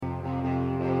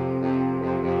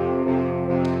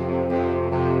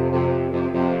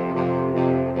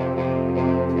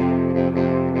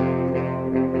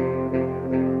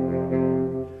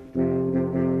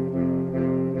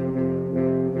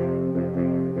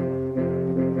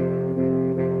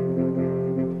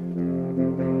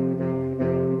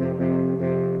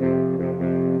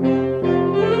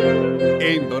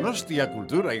Donostia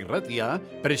Cultura Irratiak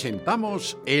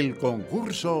presentamos el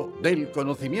concurso del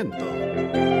conocimiento.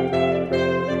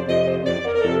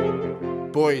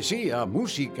 Poesía,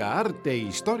 música, arte e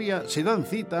historia se dan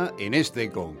cita en este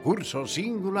concurso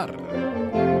singular.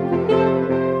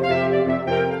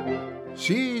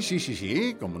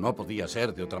 Sí, como no podía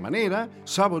ser de otra manera,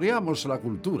 saboreamos la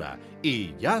cultura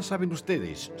y ya saben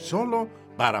ustedes, solo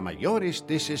para mayores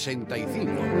de 65.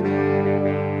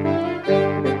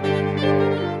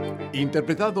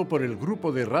 Interpretado por el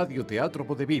grupo de radioteatro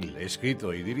Vodevil,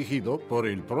 escrito y dirigido por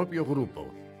el propio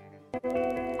grupo.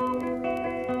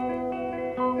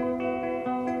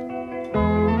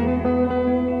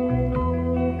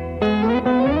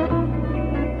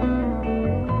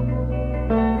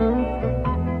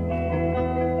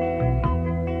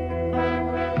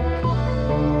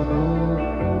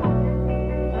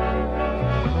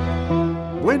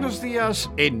 Buenos días,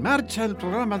 en marcha el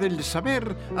programa del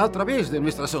saber a través de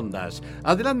nuestras ondas.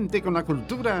 Adelante con la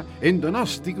cultura en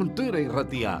Donostia Cultura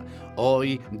Irratiak.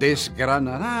 Hoy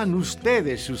desgranarán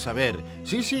ustedes su saber.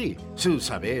 Sí, su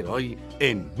saber hoy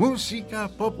en música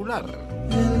popular.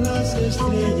 En las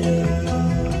estrellas.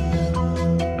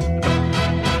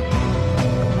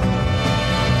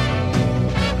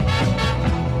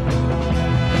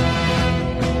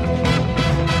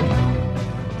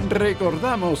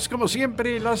 Recordamos, como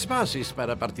siempre, las bases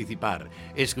para participar.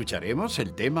 Escucharemos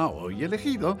el tema hoy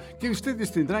elegido, que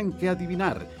ustedes tendrán que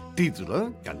adivinar.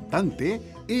 Título, cantante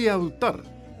y autor.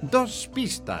 2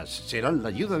 pistas serán la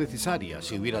ayuda necesaria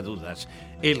si hubiera dudas.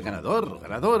 El ganador o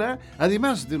ganadora,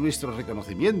 además de nuestro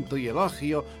reconocimiento y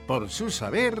elogio por su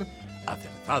saber,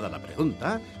 acertada la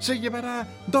pregunta, se llevará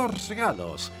 2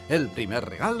 regalos. El primer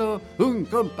regalo, un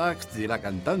compact de la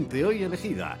cantante hoy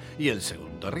elegida. Y el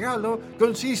segundo regalo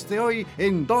consiste hoy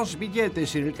en 2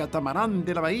 billetes en el catamarán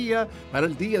de la bahía para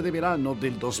el día de verano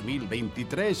del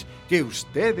 2023 que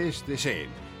ustedes deseen.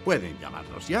 Pueden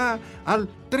llamarnos ya al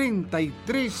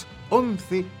 33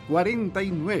 11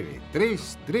 49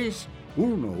 33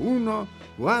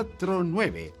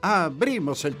 1149.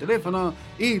 Abrimos el teléfono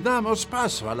y damos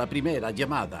paso a la primera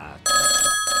llamada.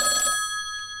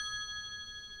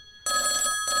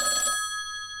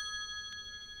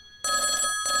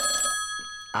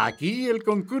 Aquí el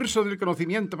concurso del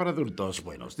conocimiento para adultos.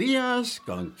 Buenos días,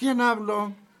 ¿con quién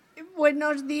hablo?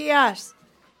 Buenos días.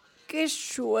 ¡Qué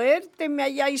suerte me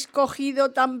hayáis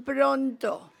cogido tan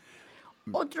pronto!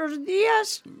 Otros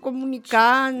días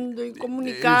comunicando y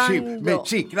comunicando.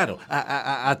 Sí, claro,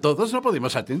 a todos no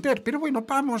podemos atender, pero bueno,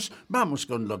 vamos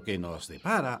con lo que nos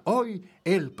depara hoy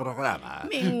el programa.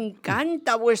 Me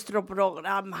encanta vuestro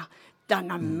programa,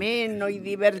 tan ameno y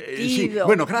divertido. Sí,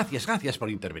 bueno, gracias por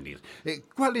intervenir.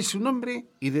 ¿Cuál es su nombre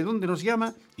y de dónde nos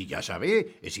llama? Y ya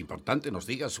sabe, es importante nos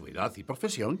diga su edad y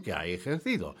profesión que ha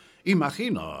ejercido.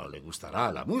 Imagino, le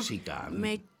gustará la música.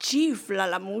 Me chifla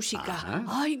la música. Ajá.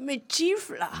 ¡Ay, me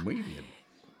chifla! Muy bien.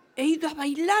 He ido a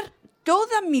bailar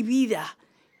toda mi vida.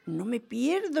 No me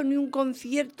pierdo ni un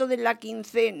concierto de la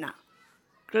quincena.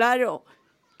 Claro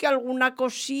que alguna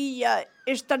cosilla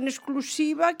es tan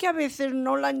exclusiva que a veces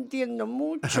no la entiendo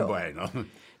mucho. Bueno.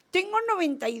 Tengo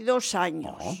 92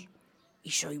 años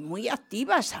y soy muy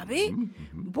activa, ¿sabe?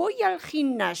 Voy al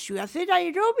gimnasio a hacer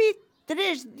aeróbic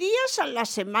 3 días a la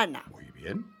semana. Muy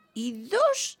bien. Y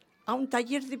 2 a un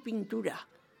taller de pintura.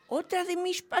 Otra de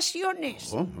mis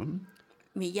pasiones.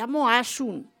 Me llamo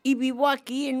Asun y vivo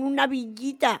aquí en una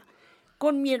villita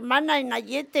con mi hermana en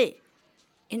Ayete,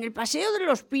 en el Paseo de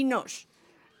los Pinos.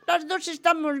 Las 2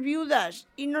 estamos viudas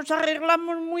y nos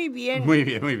arreglamos muy bien. Muy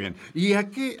bien. ¿Y a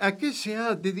qué se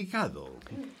ha dedicado?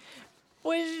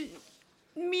 Pues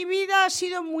mi vida ha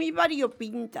sido muy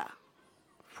variopinta.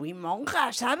 Fui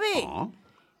monja, ¿sabe?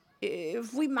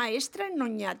 Fui maestra en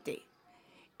Oñate.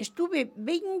 Estuve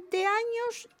 20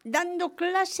 años dando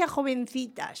clase a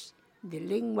jovencitas de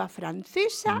lengua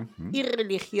francesa y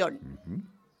religión.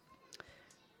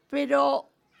 Pero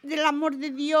del amor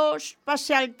de Dios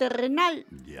pasé al terrenal.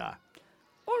 Ya.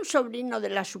 Un sobrino de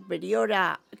la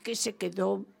superiora que se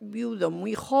quedó viudo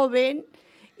muy joven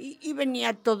y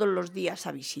venía todos los días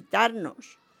a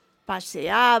visitarnos.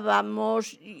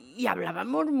 Paseábamos y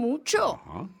hablábamos mucho.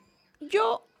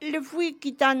 Yo le fui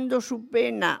quitando su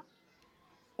pena.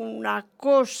 Una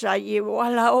cosa llevó a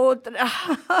la otra.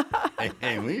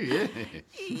 Muy bien.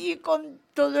 Y con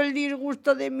todo el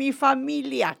disgusto de mi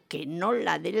familia, que no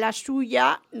la de la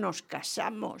suya, nos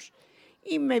casamos.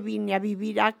 Y me vine a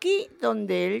vivir aquí,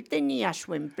 donde él tenía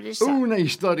su empresa. Una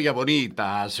historia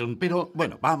bonita, Asun, pero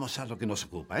bueno, vamos a lo que nos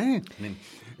ocupa, ¿eh?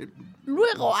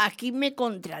 Luego aquí me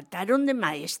contrataron de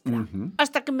maestra,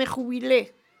 hasta que me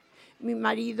jubilé. Mi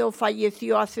marido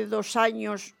falleció hace 2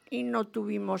 años y no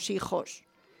tuvimos hijos.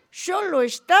 Solo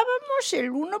estábamos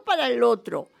el uno para el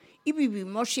otro y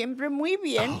vivimos siempre muy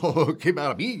bien. ¡Oh, qué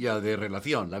maravilla de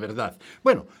relación, la verdad!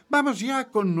 Bueno, vamos ya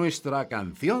con nuestra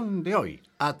canción de hoy.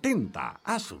 Atenta,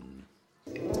 Asun.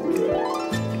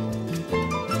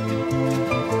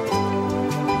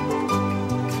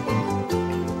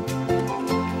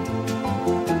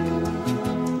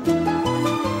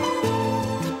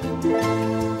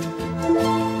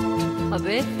 A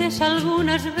veces,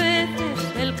 algunas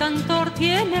veces, el cantor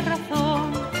tiene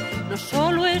razón. No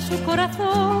solo es su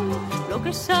corazón lo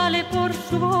que sale por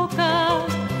su boca,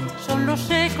 son los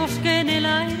ecos que en el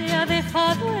aire ha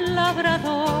dejado el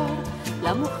labrador.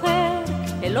 La mujer,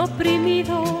 el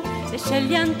oprimido, es el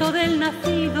llanto del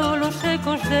nacido, los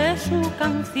ecos de su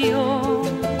canción.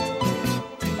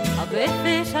 A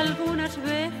veces, algunas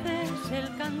veces,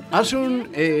 el cantor... Asun,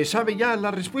 ¿sabe ya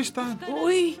la respuesta?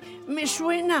 Uy, me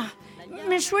suena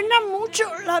mucho,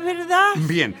 la verdad.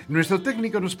 Bien, nuestro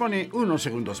técnico nos pone unos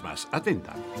segundos más.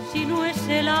 Atenta. Si no es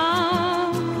el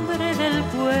hambre del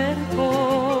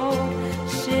cuerpo,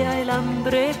 sea el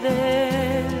hambre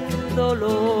del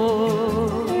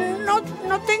dolor.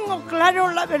 No tengo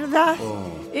claro la verdad.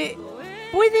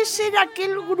 ¿Puede ser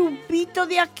aquel grupito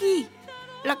de aquí?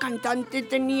 La cantante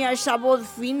tenía esa voz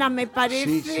fina, me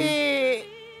parece... Sí.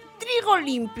 Trigo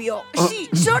limpio. Sí,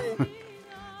 son...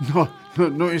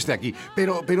 No es de aquí,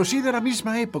 pero sí de la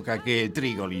misma época que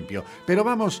Trigo Limpio. Pero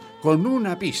vamos con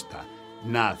una pista.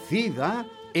 Nacida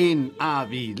en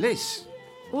Avilés.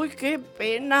 Uy, qué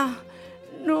pena.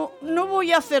 No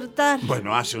voy a acertar.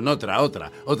 Bueno, Asun,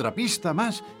 otra pista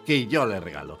más que yo le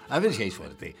regalo. A ver si hay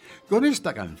suerte. Con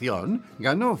esta canción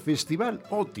ganó Festival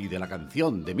OTI de la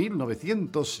Canción de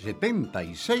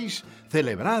 1976,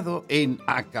 celebrado en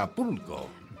Acapulco.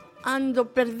 Ando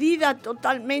perdida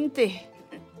totalmente.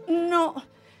 No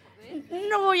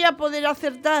voy a poder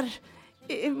acertar.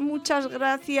 Muchas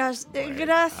gracias.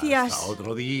 Gracias. Hasta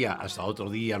otro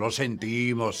día. Lo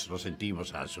sentimos,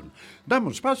 Asun.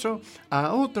 Damos paso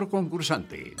a otro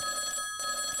concursante.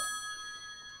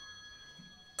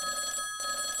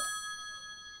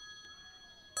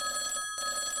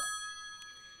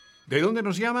 ¿De dónde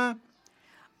nos llama?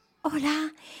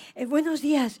 Hola, buenos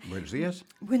días. Buenos días.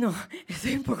 Bueno,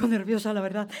 estoy un poco nerviosa, la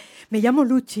verdad. Me llamo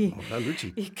Luchi. Hola,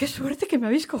 Luchi. Y qué suerte que me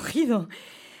habéis cogido.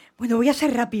 Bueno, voy a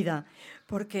ser rápida,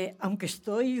 porque aunque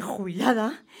estoy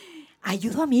jubilada,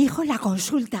 ayudo a mi hijo en la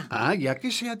consulta. Ah, ¿y a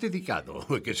qué se ha dedicado?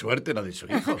 Qué suerte la de su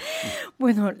hijo.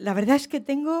 Bueno, la verdad es que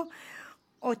tengo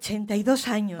 82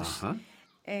 años. Ajá.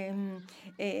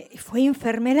 Fui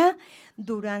enfermera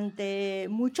durante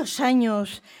muchos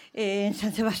años en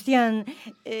San Sebastián,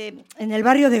 en el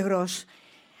barrio de Gros.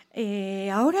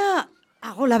 Ahora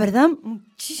hago, la verdad,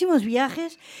 muchísimos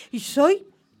viajes y soy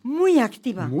muy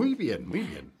activa. Muy bien, muy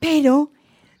bien. Pero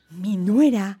mi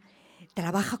nuera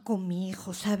trabaja con mi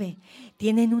hijo, ¿sabe?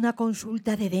 Tienen una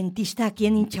consulta de dentista aquí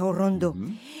en Inchaurrondo.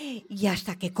 Y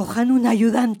hasta que cojan una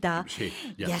ayudanta, Sí,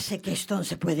 ya sé que esto no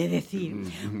se puede decir,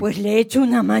 pues le echo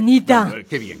una manita. Bueno,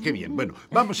 qué bien. Bueno,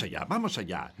 vamos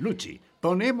allá. Luchi,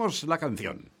 ponemos la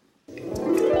canción.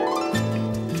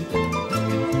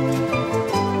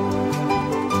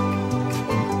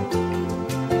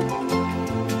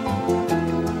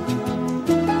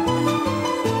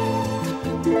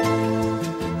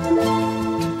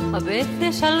 A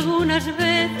veces, algunas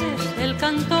veces, el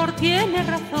cantor tiene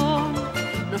razón.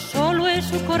 No solo es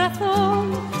su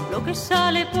corazón lo que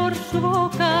sale por su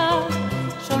boca,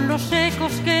 son los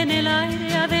ecos que en el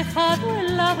aire ha dejado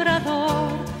el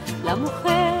labrador. La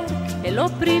mujer, el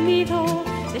oprimido,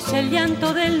 es el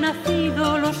llanto del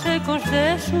nacido, los ecos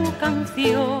de su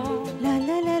canción. La,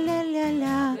 la, la, la, la,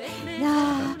 la,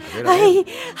 la. ver. Ay,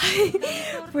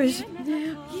 pues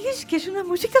y es que es una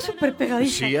música súper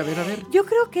pegadiza. Sí, a ver. Yo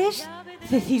creo que es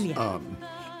Cecilia. Ah,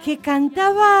 Que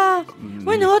cantaba,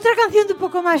 bueno, otra canción un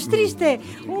poco más triste,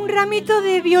 un ramito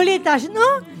de violetas, ¿no?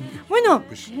 Bueno,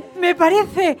 me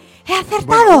parece, he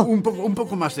acertado. bueno, un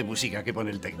poco más de música que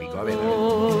pone el técnico. A ver.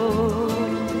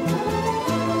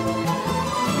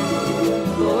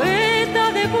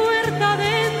 Poeta de puerta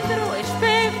adentro,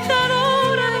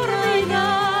 espectadora de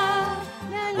realidad.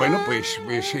 Bueno, pues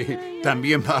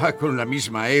también va con la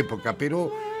misma época,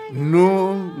 pero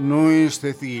no es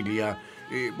Cecilia.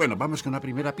 Bueno, vamos con la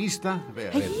primera pista. A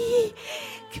ver. Ay,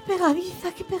 qué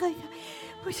pegadiza.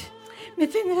 Pues me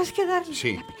tendrás que dar...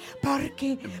 Sí.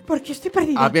 Porque estoy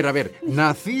perdida. A ver.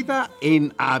 Nacida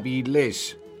en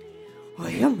Avilés.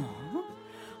 Ay,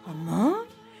 ¿Amá?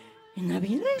 ¿En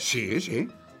Avilés? Sí.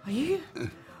 Ay.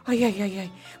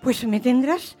 Pues me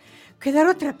tendrás que dar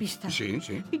otra pista. Sí,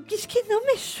 sí. Es que no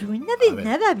me suena de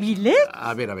nada, Viles.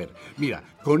 A ver. Mira,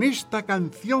 con esta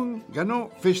canción ganó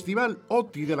Festival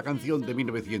OTI de la Canción de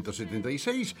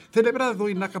 1976, celebrado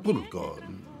en Acapulco.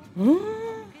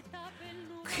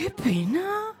 ¡Qué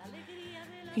pena!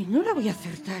 Y no la voy a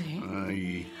acertar,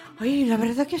 ¿eh? Ay, la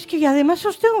verdad que es que además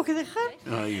os tengo que dejar.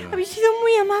 ay. Habéis sido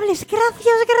muy amables.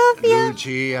 Gracias.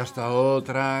 Luchi, hasta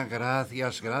otra.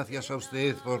 Gracias a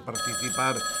usted por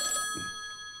participar.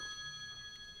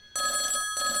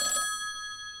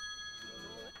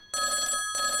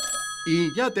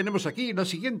 Y ya tenemos aquí la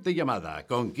siguiente llamada.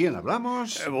 ¿Con quién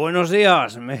hablamos? Buenos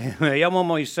días, me llamo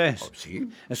Moisés. ¿Sí?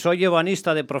 Soy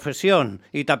ebanista de profesión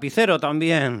y tapicero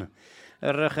también.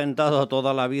 He regentado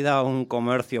toda la vida un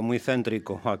comercio muy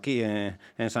céntrico aquí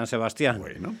en San Sebastián.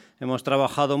 Bueno. Hemos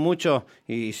trabajado mucho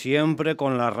y siempre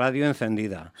con la radio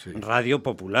encendida. Sí. Radio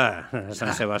Popular,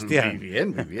 San Sebastián. Muy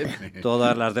bien.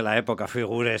 Todas las de la época,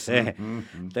 figúrese.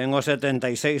 Tengo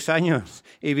 76 años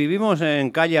y vivimos en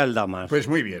calle Aldamas. Pues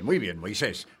muy bien,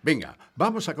 Moisés. Venga,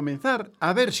 vamos a comenzar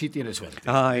a ver si tienes suerte.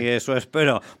 Ay, eso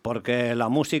espero, porque la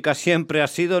música siempre ha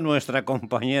sido nuestra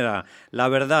compañera. La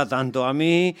verdad, tanto a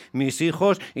mí, mis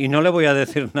hijos, y no le voy a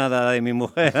decir nada de mi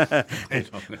mujer.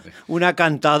 Una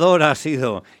cantadora ha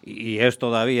sido, y es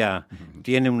todavía.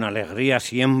 Tiene una alegría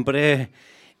siempre.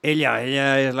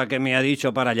 Ella es la que me ha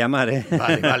dicho para llamar, ¿eh?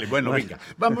 Vale, bueno, venga.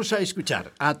 Vamos a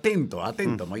escuchar. Atento,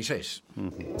 Moisés.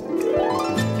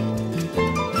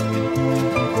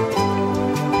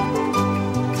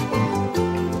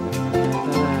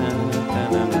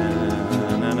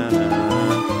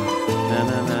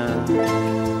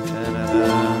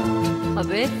 A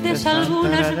veces,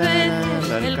 algunas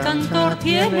veces, el cantor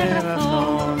tiene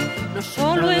razón. No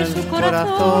solo es su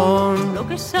corazón lo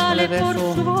que sale por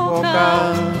su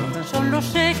boca, son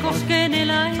los ecos que en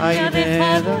el aire ha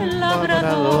dejado el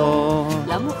labrador.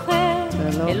 La mujer,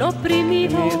 el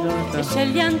oprimido, es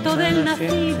el llanto del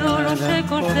nacido, los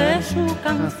ecos de su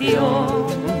canción.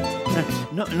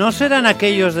 ¿No serán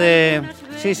aquellos de...?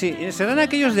 Sí, serán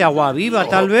aquellos de Agua Viva,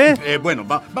 tal vez. Bueno,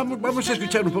 vamos a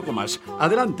escuchar un poco más.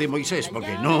 Adelante, Moisés,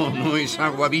 porque no es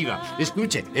Agua Viva.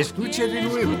 Escuche de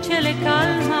nuevo. Escúchele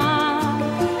calma,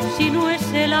 si no es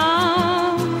el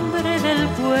hambre del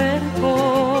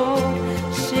cuerpo,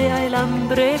 sea el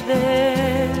hambre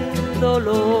del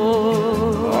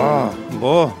dolor.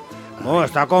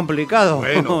 Está complicado.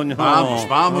 Bueno, No,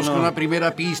 vamos no. con la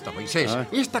primera pista, Moisés.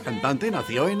 Esta cantante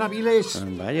nació en Avilés.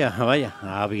 Vaya,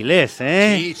 Avilés,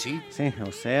 ¿eh? Sí. Sí,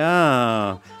 o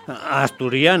sea,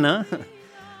 asturiana.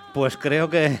 Pues creo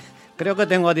que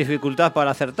tengo dificultad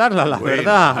para acertarla, la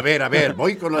verdad. A ver,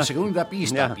 voy con la segunda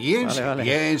pista. Ya, vale.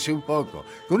 Piense un poco.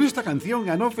 Con esta canción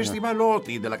ganó Festival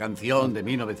OTI de la Canción de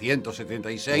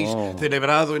 1976,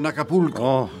 celebrado en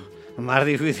Acapulco. Más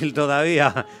difícil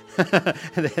todavía.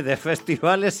 de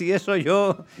festivales y eso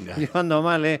yo ando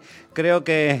mal, ¿eh? Creo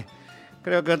que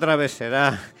otra vez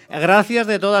será. Gracias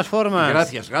de todas formas.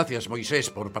 Gracias, Moisés,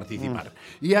 por participar.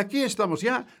 Y aquí estamos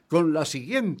ya con la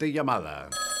siguiente llamada.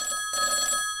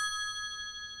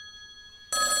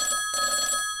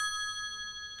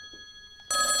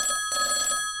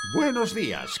 Buenos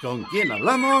días, ¿con quién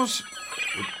hablamos?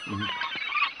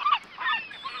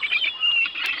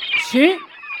 ¿Sí?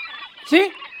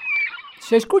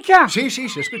 ¿Se escucha? Sí,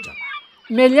 se escucha.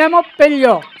 Me llamo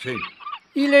Pello Sí.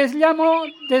 y les llamo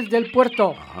desde el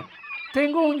puerto. Ajá.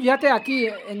 Tengo un yate aquí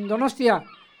en Donostia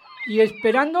y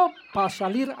esperando para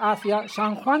salir hacia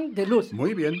San Juan de Luz.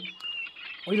 Muy bien.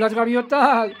 Hoy las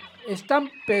gaviotas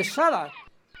están pesadas.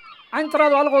 Ha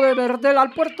entrado algo de verdel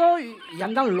al puerto y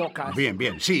andan locas.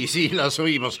 Bien. Sí, las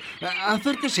oímos.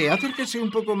 Acérquese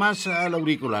un poco más al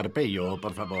auricular, Pello,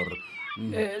 por favor.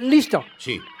 Listo.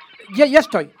 Sí. Ya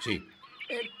estoy. Sí.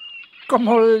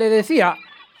 Como le decía,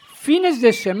 fines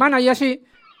de semana y así,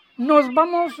 nos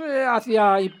vamos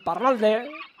hacia Iparralde,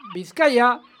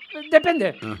 Vizcaya,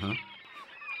 depende. Ajá.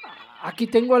 Aquí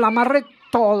tengo el amarre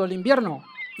todo el invierno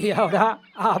y ahora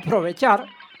a aprovechar.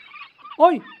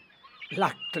 Hoy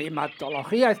la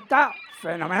climatología está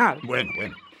fenomenal. Bueno.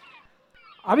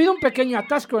 Ha habido un pequeño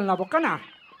atasco en la bocana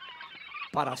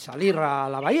para salir a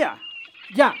la bahía.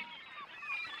 Ya.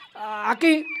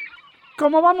 Aquí,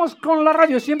 como vamos con la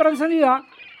radio siempre encendida,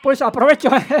 pues aprovecho.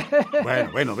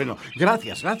 Bueno.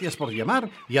 Gracias por llamar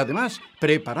y además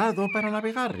preparado para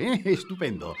navegar, ¿eh?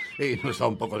 Estupendo. Nos da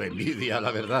un poco de envidia,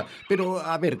 la verdad. Pero,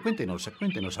 a ver, cuéntenos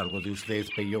algo de usted,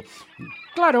 Pello.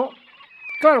 Claro,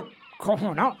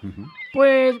 ¿cómo no? Uh-huh.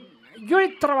 Pues yo he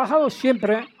trabajado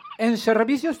siempre en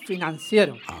servicios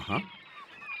financieros. Ajá.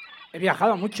 He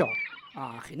viajado mucho,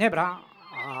 a Ginebra,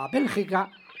 a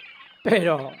Bélgica,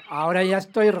 pero ahora ya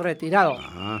estoy retirado.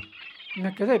 Ajá.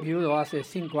 Me quedé viudo hace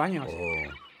 5 años.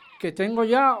 Oh. Que tengo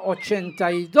ya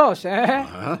 82, ¿eh?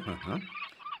 Ajá, ajá.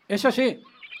 Eso sí,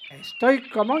 estoy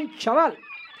como un chaval.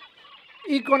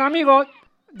 Y con amigos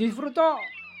disfruto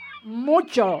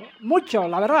mucho,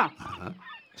 la verdad. Ajá.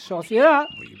 Sociedad,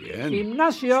 Muy bien.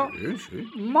 gimnasio, Sí.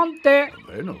 monte,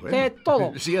 Bueno. de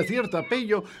todo. Si acierta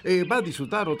Pello, va a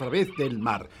disfrutar otra vez del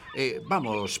mar.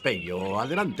 Vamos, Pello,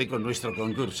 adelante con nuestro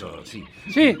concurso. Sí.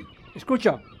 Sí,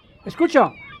 escucho.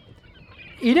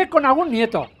 Iré con algún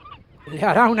nieto. Le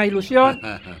hará una ilusión.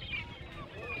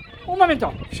 Un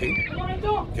momento. ¿Sí? Un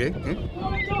momento. ¿Qué? Un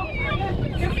momento.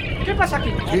 ¿Qué pasa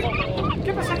aquí?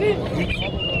 ¿Qué pasa aquí?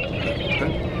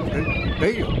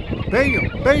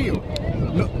 Pello.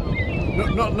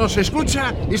 ¿No se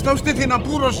escucha? ¿Está usted en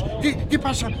apuros? ¿Qué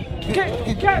pasa?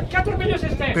 ¿Qué atropello es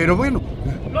este? Pero bueno.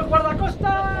 ¡Los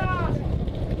guardacostas!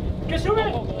 ¡Que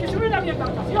suben a mi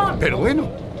embarcación! Pero bueno.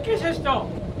 ¿Qué es esto?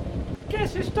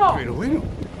 Pero bueno.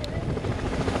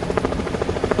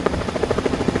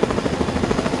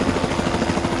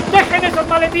 ¡Dejen esos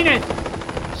maletines!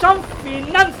 ¡Son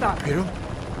finanzas! Pero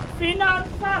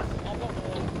 ¡Finanzas!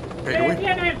 ¡Me bueno.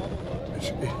 detienen!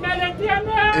 ¡Me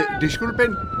detienen!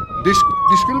 Disculpen.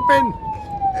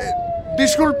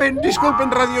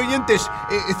 Disculpen, radio oyentes.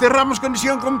 Cerramos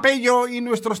conexión con Pello y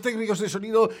nuestros técnicos de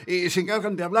sonido se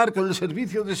encargan de hablar con el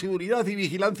Servicio de Seguridad y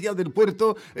Vigilancia del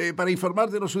puerto para informar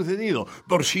de lo sucedido,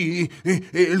 por si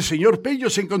el señor Pello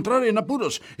se encontrara en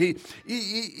apuros.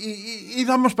 Y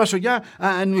damos paso ya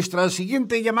a nuestra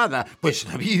siguiente llamada, pues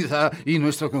la vida y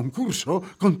nuestro concurso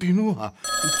continúa.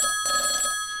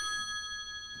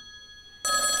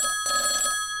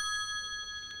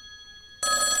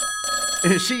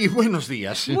 Sí, buenos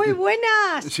días. Muy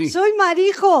buenas, Sí. soy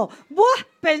Marijo. ¡Buah!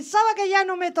 Pensaba que ya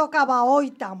no me tocaba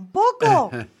hoy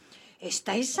tampoco.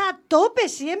 Estáis a tope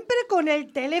siempre con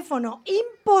el teléfono.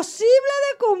 Imposible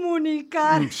de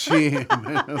comunicar. Sí.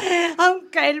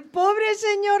 Aunque el pobre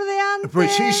señor de antes...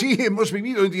 Pues sí, hemos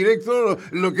vivido en directo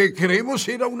lo que creemos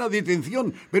era una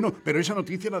detención. Bueno, pero esa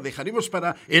noticia la dejaremos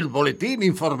para el boletín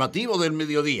informativo del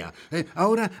mediodía.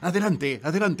 Ahora, adelante,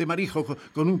 Marijo,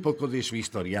 con un poco de su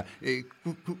historia.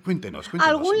 Cuéntenos.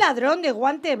 Algún ladrón de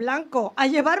guante blanco a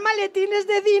llevar maletines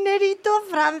de dinerito a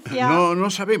Francia. No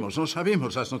sabemos.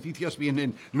 Las noticias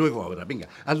vienen luego ahora. Venga,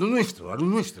 a lo nuestro.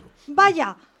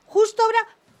 Vaya, justo ahora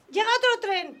llega otro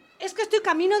tren. Es que estoy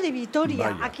camino de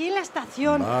Vitoria, Vaya. aquí en la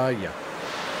estación. Vaya.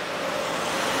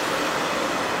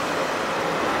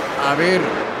 A ver,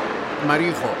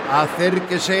 Marijo,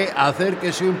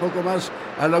 acérquese un poco más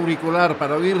al auricular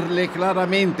para oírle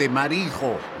claramente,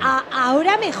 Marijo.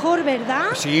 Ahora mejor, ¿verdad?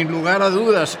 Sin lugar a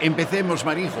dudas, empecemos,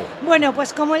 Marijo. Bueno,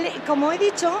 pues como he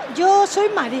dicho, yo soy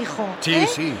Marijo. Sí,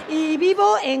 sí. Y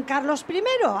vivo en Carlos I,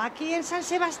 aquí en San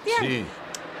Sebastián. Sí,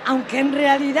 Aunque en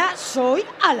realidad soy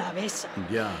alavesa.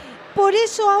 ya. Por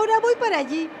eso ahora voy para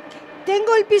allí.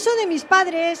 Tengo el piso de mis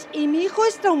padres y mi hijo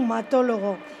es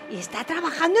traumatólogo. Y está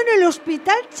trabajando en el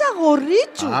hospital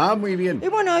Txagorritxu. Ah, muy bien. Y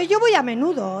bueno, yo voy a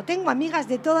menudo. Tengo amigas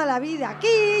de toda la vida aquí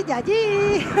y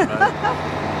allí.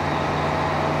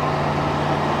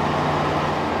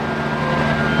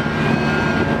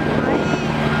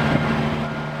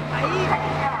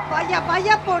 Ahí.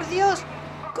 Vaya, por Dios.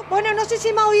 Bueno, no sé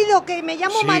si me ha oído que me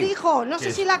llamo Sí. Marijo. No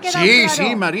sé si la ha quedado Sí, claro.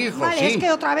 sí, Marijo, Vale, sí. es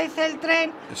que otra vez el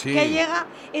tren Sí. que llega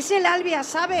es el Albia,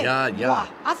 ¿sabe? Ya. Buah,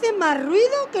 hace más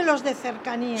ruido que los de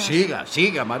cercanías.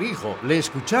 Siga, Marijo. Le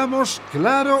escuchamos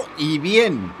claro y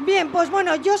bien. Bien, pues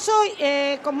bueno, yo soy,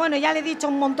 bueno, ya le he dicho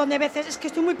un montón de veces, es que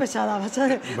estoy muy pesada,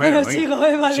 ¿sabes? Bueno, sigo,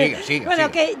 venga. vale. Siga. Bueno,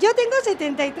 que yo tengo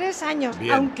 73 años,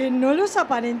 Bien. aunque no los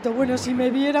aparento. Bueno, si me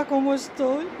viera cómo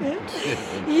estoy, ¿eh?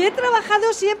 Y he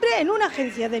trabajado siempre en una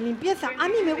agencia de limpieza. A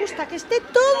mí me gusta que esté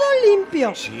todo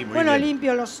limpio. Sí, muy bueno, bien.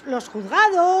 limpio los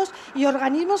juzgados y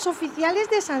organismos oficiales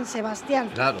de San Sebastián.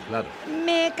 Claro.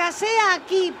 Me casé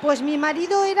aquí, pues mi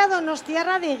marido era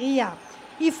donostiarra de guía.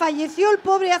 Y falleció el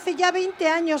pobre hace ya 20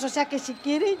 años, o sea que si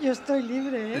quiere yo estoy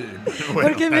libre, ¿eh? Bueno,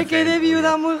 Porque me quedé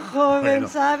viuda muy joven, Bueno.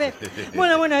 ¿sabe?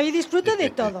 Bueno, y disfruto de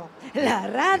todo. La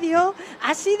radio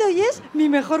ha sido y es mi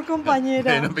mejor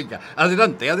compañera. Bueno, venga,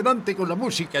 adelante con la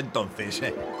música entonces.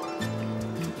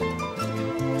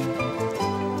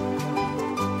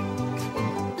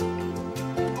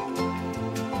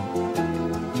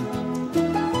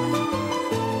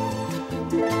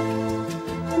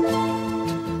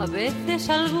 A veces,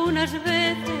 algunas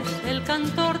veces, el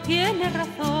cantor tiene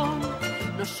razón.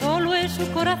 No solo es su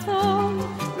corazón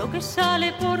lo que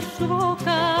sale por su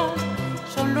boca,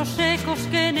 son los ecos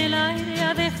que en el aire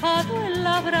ha dejado el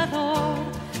labrador.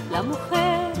 La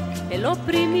mujer, el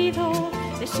oprimido,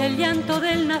 es el llanto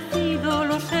del nacido,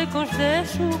 los ecos de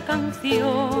su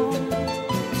canción.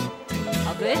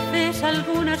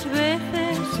 algunas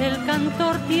veces el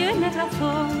cantor tiene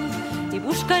razón y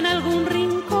busca en algún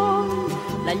rincón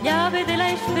la llave de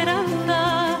la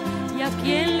esperanza, y a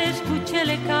quien le escuche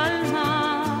le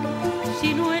calma,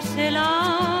 si no es el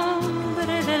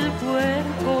hambre del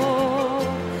cuerpo,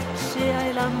 sea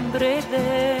el hambre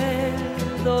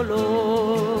del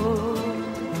dolor.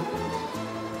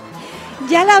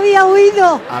 Ya la había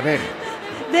oído. A ver.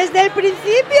 Desde el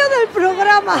principio del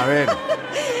programa. A ver.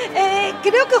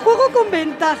 Creo que juego con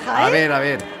ventaja, ¿eh?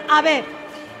 A ver.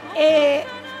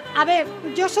 A ver,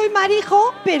 yo soy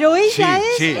Marijo, pero ella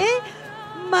sí.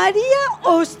 María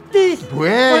Ostiz.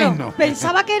 Bueno.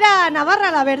 Pensaba que era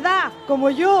navarra, la verdad, como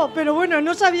yo, pero bueno,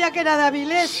 no sabía que era de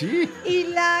Avilés. Sí. Y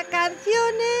la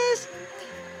canción es...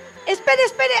 Espere,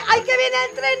 ¡ay, que viene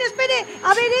el tren! ¡Espere!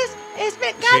 A ver,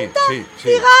 canta, sí.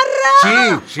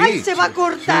 cigarra. Sí, ¡Ay, se va a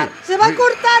cortar! sí. ¡Se va a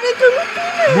cortar el túnel!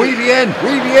 Muy bien,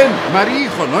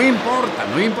 Marijo, no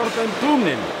importa el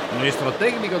túnel. Nuestro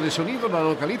técnico de sonido la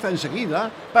localiza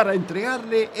enseguida para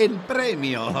entregarle el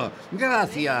premio.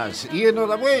 Gracias y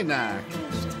enhorabuena.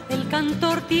 El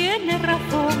cantor tiene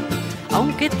razón,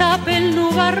 aunque tape el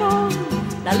nubarrón,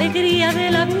 la alegría de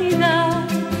la vida.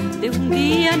 De un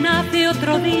día nace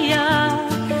otro día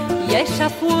y a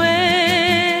esa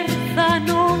fuerza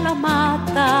no la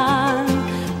matan,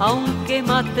 aunque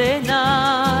maten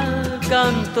al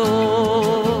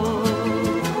cantor.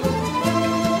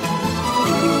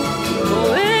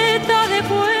 Poeta de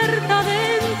puerta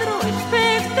adentro,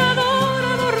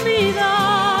 espectadora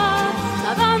dormida,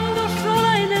 nadando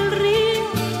sola en el río,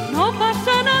 no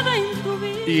pasa nada en tu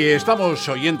vida. Y estamos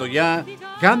oyendo ya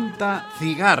Canta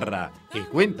Cigarra, que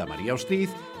cuenta María Ostiz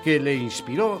que le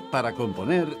inspiró para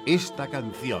componer esta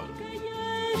canción.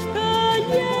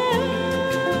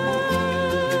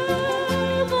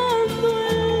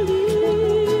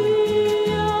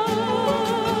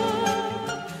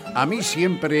 A mí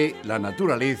siempre la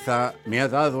naturaleza me ha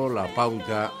dado la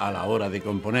pauta a la hora de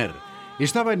componer.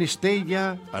 Estaba en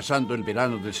Estella, pasando el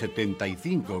verano del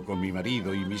 75 con mi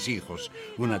marido y mis hijos.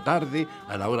 Una tarde,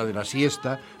 a la hora de la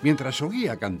siesta, mientras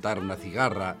oía cantar una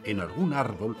cigarra en algún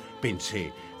árbol,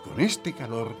 pensé, con este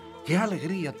calor, qué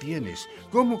alegría tienes,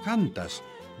 cómo cantas.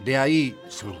 De ahí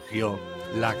surgió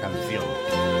la canción.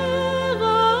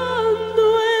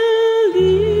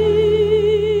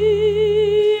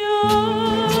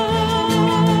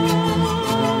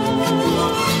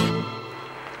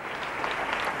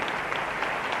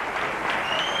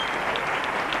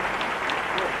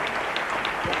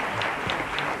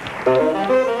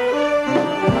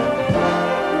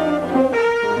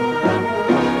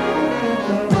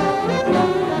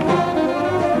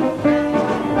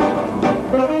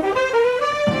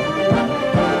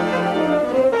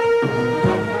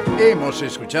 Hemos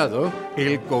escuchado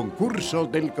el concurso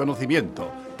del conocimiento.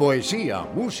 Poesía,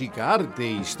 música, arte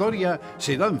e historia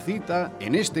se dan cita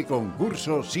en este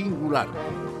concurso singular.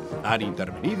 Han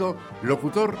intervenido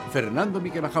locutor Fernando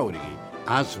Miquel Jauregui,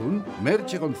 Asun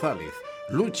Merche González,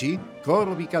 Luchi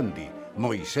Coro Vicandi,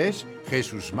 Moisés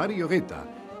Jesús Mario Guetta,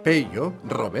 Pello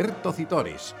Roberto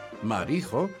Citores,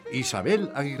 Marijo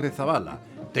Isabel Aguirre Zabala,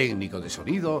 técnico de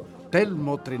sonido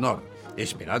Telmo Trenor.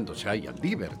 Esperando se hayan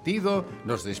divertido,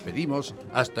 nos despedimos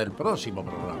hasta el próximo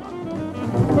programa.